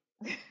Molly.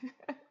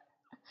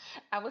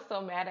 I was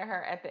so mad at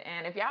her at the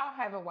end. If y'all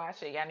haven't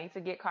watched it, y'all need to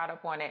get caught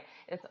up on it.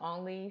 It's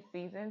only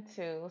season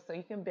 2, so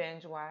you can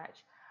binge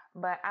watch.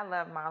 But I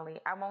love Molly.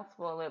 I won't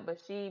spoil it, but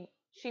she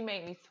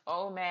made me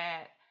so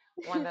mad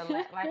on the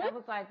like I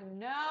was like,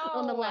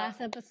 on the no,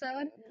 last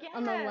episode,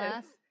 on the yes,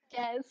 last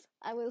yes,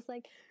 I was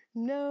like,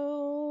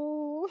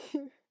 no.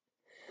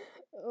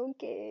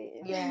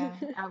 yeah.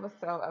 Okay. I was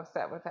so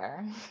upset with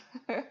her.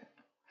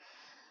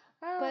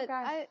 Oh But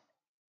gosh,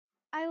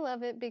 I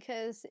love it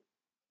because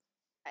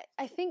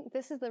I think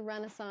this is the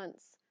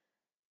renaissance,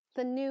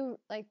 the new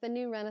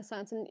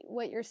renaissance, and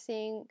what you're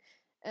seeing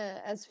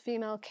as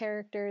female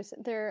characters.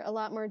 They're a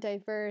lot more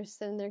diverse,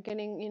 and they're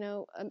getting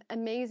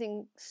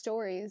amazing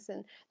stories,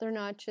 and they're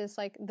not just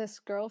like this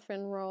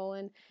girlfriend role.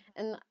 And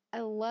I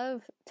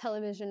love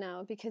television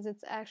now because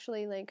it's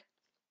actually like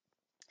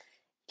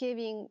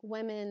giving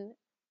women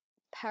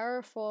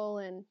powerful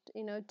and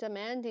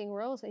demanding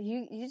roles.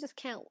 You just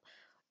can't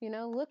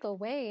look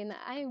away. And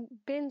I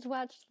binge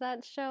watched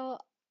that show.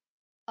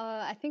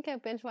 I think I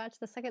binge watched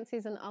the second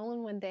season all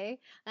in one day.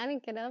 I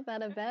didn't get up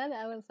out of bed.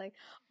 I was like,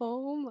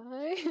 oh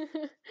my.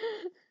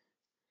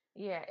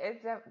 Yeah,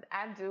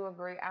 I do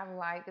agree. I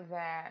like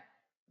that.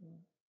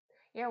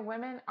 Yeah,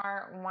 women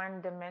aren't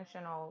one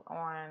dimensional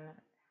on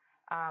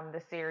the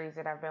series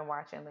that I've been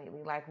watching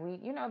lately. Like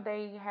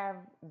they have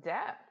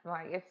depth.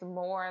 Like it's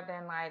more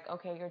than like,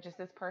 okay, you're just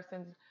this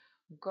person's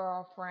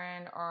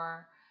girlfriend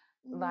or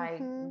like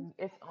hmm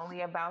it's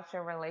only about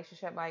your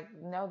relationship. Like,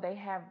 no, they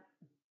have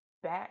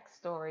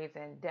backstories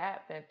and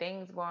depth and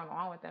things going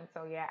on with them.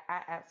 So yeah,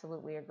 I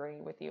absolutely agree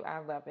with you. I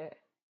love it.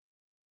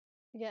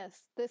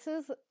 Yes, this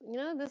is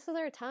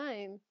our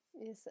time.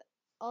 Is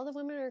all the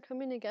women are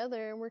coming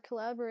together and we're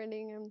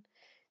collaborating, and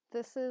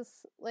this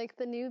is like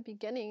the new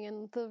beginning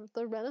and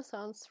the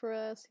renaissance for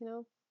us.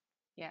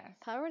 Yes.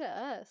 Power to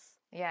us.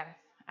 Yes,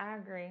 I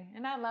agree.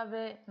 And I love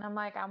it. And I'm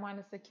like, I want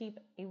us to keep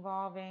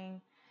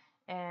evolving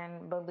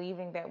and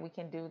believing that we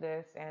can do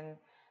this and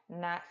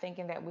not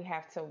thinking that we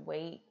have to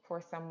wait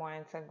for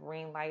someone to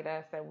green light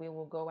us, that we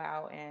will go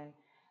out and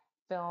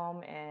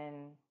film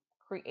and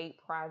create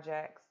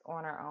projects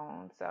on our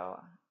own. So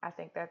I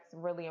think that's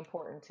really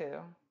important too.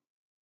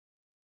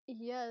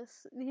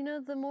 Yes,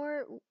 the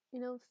more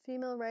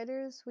female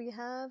writers we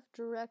have,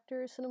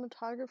 directors,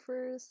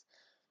 cinematographers,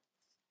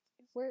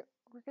 we're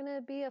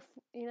gonna be a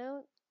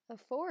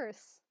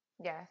force.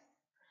 Yes,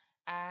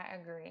 I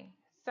agree.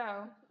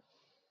 So,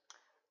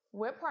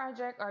 what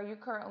project are you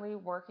currently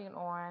working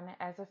on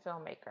as a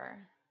filmmaker?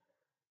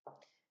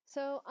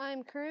 So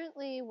I'm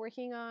currently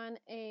working on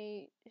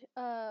a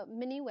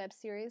mini web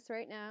series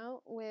right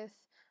now with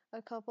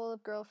a couple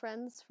of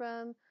girlfriends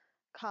from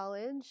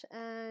college,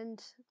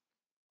 and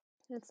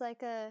it's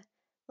like a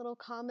little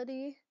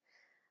comedy,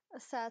 a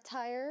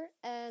satire,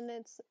 and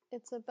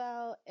it's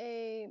about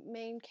a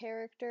main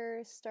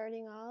character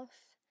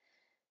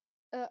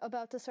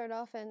about to start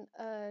off, and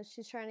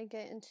she's trying to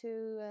get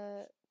into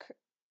a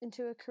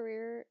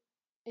career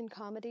in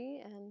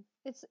comedy, and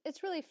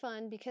it's really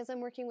fun because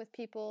I'm working with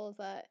people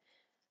that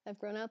I've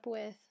grown up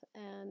with,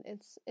 and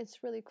it's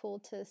really cool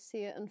to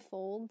see it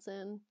unfolds,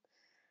 and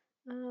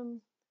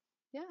um,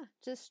 yeah,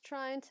 just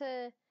trying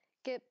to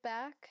get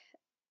back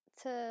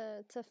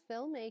to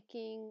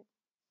filmmaking,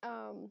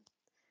 um,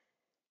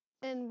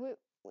 and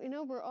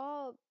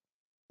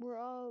we're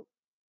all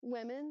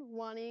women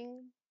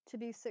wanting to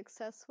be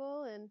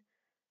successful, and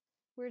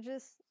we're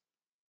just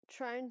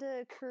trying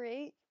to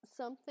create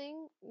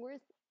something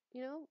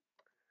you know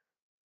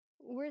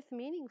worth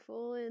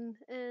meaningful, and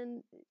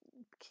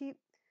keep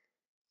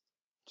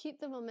keep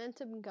the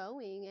momentum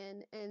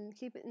going, and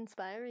keep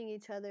inspiring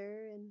each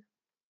other. And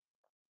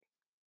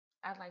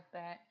I like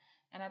that.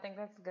 And I think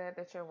that's good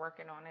that you're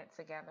working on it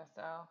together.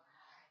 So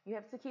you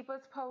have to keep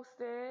us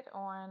posted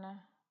on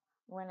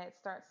when it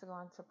starts to go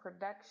into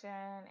production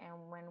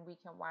and when we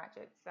can watch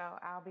it. So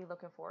I'll be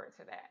looking forward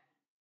to that.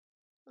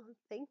 oh,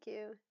 thank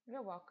you.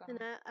 You're And welcome.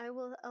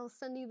 I'll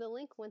send you the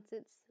link once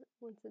it's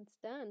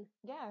done.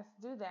 Yes,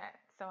 do that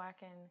so I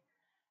can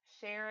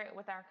share it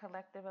with our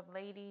collective of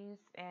ladies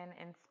and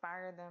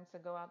inspire them to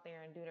go out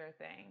there and do their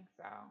thing.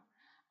 So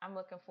I'm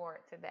looking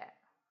forward to that.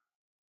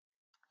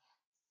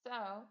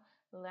 So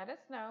let us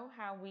know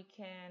how we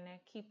can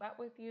keep up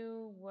with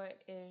you.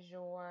 What is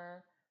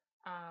your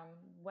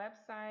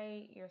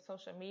website, your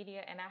social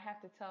media? And I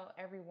have to tell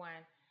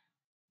everyone,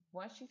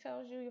 once she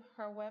tells you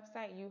her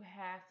website, you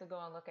have to go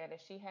and look at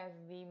it. She has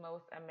the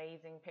most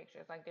amazing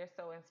pictures. Like they're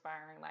so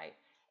inspiring. Like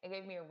it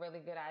gave me a really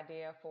good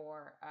idea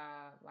for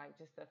like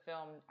just a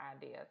film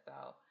idea. So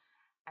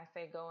I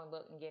say go and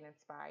look and get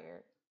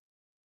inspired.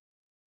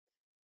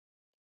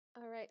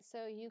 All right,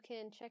 so you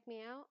can check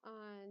me out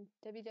on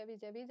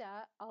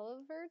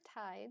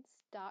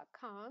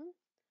www.olivertides.com,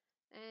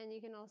 and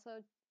you can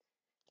also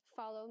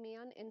follow me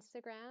on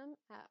Instagram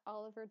at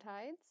Oliver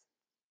Tides.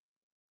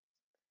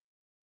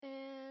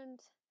 And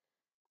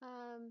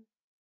um,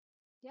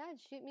 yeah,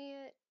 shoot me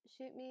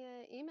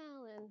a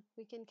email and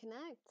we can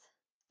connect.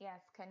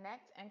 Yes,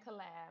 connect and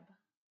collab.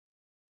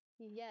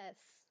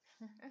 Yes.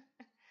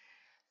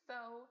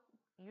 So,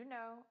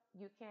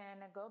 you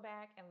can go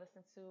back and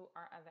listen to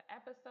our other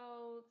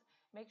episodes.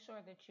 Make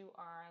sure that you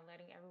are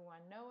letting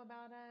everyone know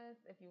about us.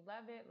 If you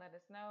love it, let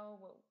us know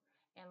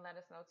and let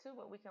us know too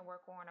what we can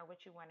work on or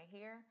what you want to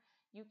hear.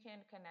 You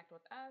can connect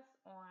with us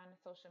on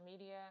social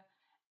media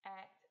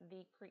at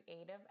the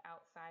Creative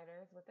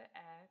Outsiders with an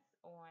S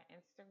on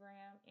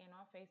Instagram and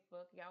on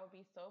Facebook. Y'all would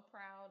be so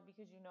proud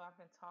because I've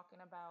been talking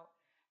about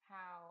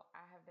how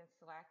I have been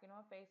slacking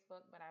on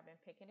Facebook, but I've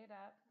been picking it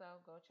up.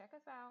 So go check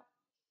us out.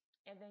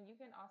 And then you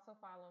can also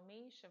follow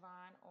me,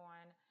 Siobhan,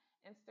 on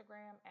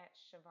Instagram at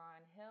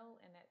Siobhan Hill,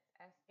 and that's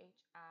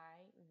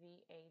Hivawn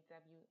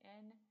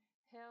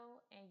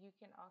Hill. And you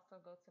can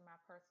also go to my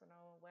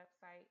personal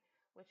website,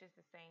 which is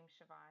the same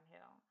Siobhan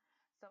Hill.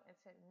 So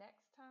until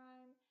next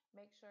time,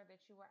 make sure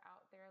that you are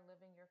out there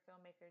living your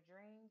filmmaker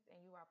dreams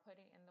and you are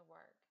putting in the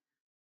work.